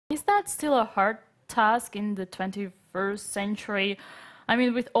that still a hard task in the 21st century? I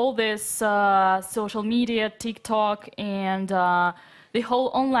mean, with all this social media, TikTok, and the whole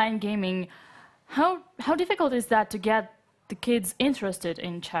online gaming, how difficult is that to get the kids interested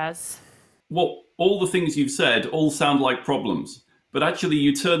in chess? Well, all the things you've said all sound like problems, but actually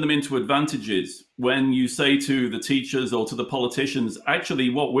you turn them into advantages when you say to the teachers or to the politicians, actually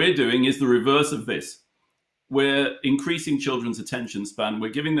what we're doing is the reverse of this. We're increasing children's attention span. We're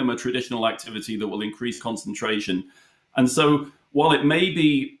giving them a traditional activity that will increase concentration. And so while it may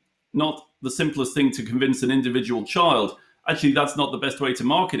be not the simplest thing to convince an individual child, actually that's not the best way to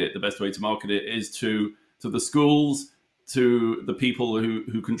market it. The best way to market it is to the schools, to the people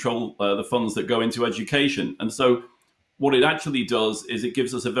who control the funds that go into education. And so what it actually does is it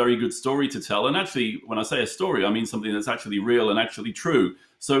gives us a very good story to tell. And actually, when I say a story, I mean something that's actually real and actually true.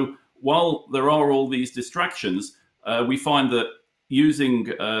 So while there are all these distractions, we find that using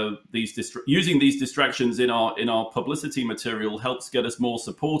these distractions in our publicity material helps get us more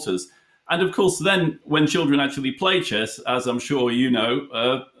supporters. And of course, then when children actually play chess, as I'm sure you know,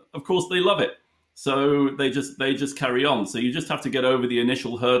 of course they love it. So they just carry on. So you just have to get over the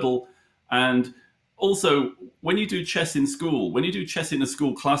initial hurdle. And also, when you do chess in school, when you do chess in a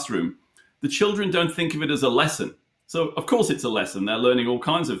school classroom, the children don't think of it as a lesson. So of course it's a lesson, they're learning all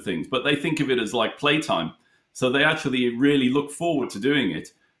kinds of things, but they think of it as like playtime. So they actually really look forward to doing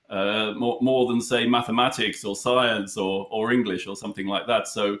it more than, say, mathematics or science or English or something like that.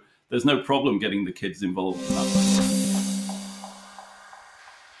 So there's no problem getting the kids involved in that way.